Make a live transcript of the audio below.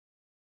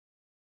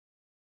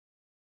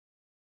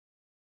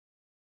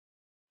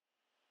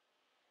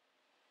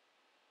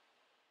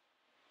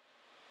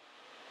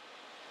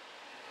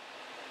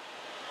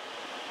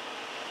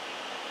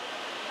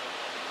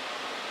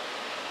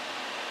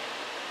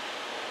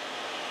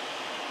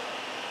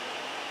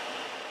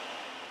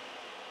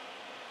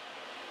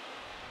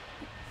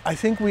I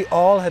think we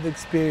all have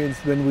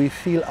experienced when we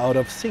feel out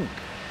of sync,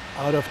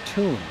 out of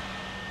tune,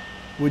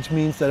 which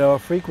means that our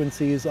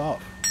frequency is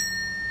off.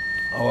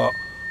 Our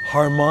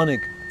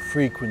harmonic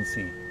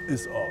frequency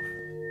is off.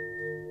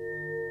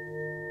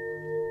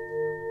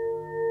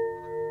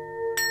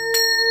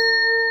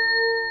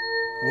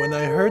 When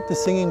I heard the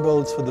singing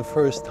bowls for the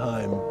first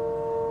time,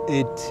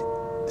 it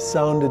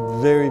sounded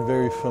very,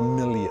 very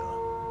familiar.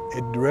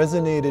 It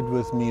resonated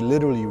with me,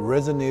 literally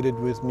resonated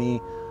with me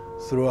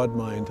throughout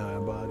my entire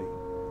body.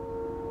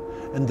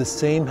 And the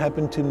same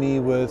happened to me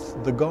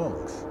with the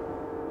gongs.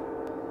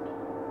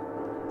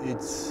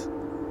 It's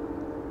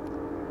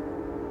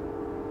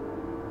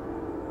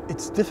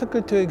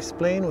difficult to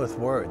explain with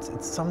words.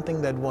 It's something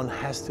that one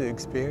has to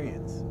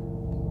experience.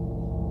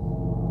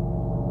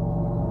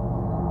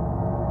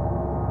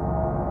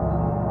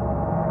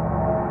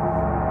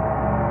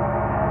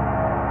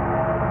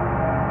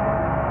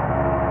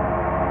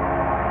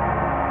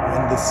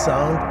 When the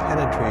sound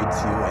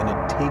penetrates you and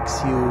it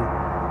takes you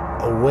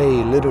away,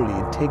 literally,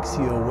 it takes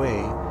you away,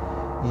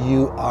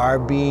 you are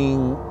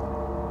being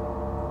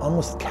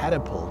almost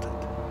catapulted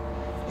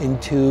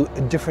into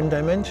a different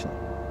dimension.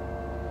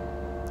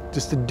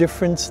 Just a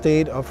different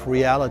state of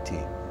reality.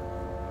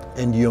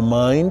 And your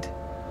mind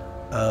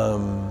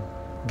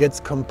gets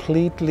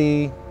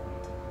completely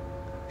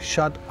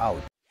shut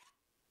out.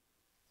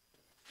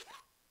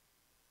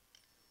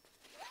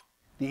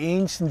 The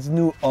ancients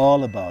knew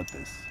all about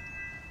this,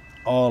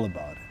 all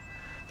about it.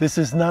 This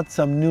is not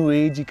some new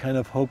agey kind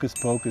of hocus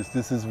pocus.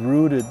 This is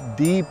rooted,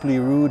 deeply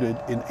rooted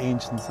in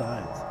ancient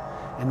science.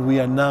 And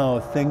we are now,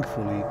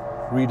 thankfully,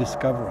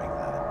 rediscovering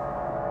that.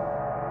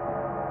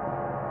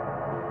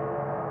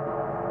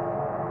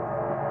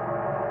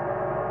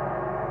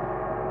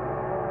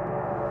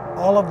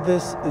 All of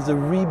this is a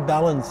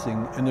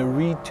rebalancing and a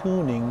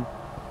retuning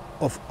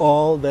of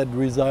all that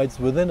resides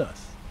within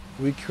us.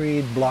 We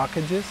create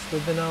blockages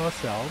within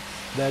ourselves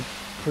that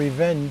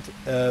prevent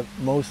a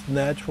most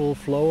natural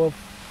flow of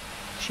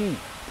chi,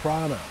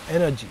 prana,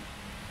 energy.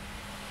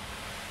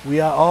 We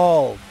are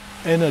all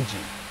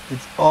energy.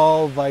 It's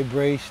all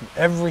vibration.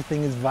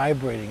 Everything is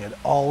vibrating at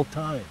all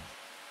times.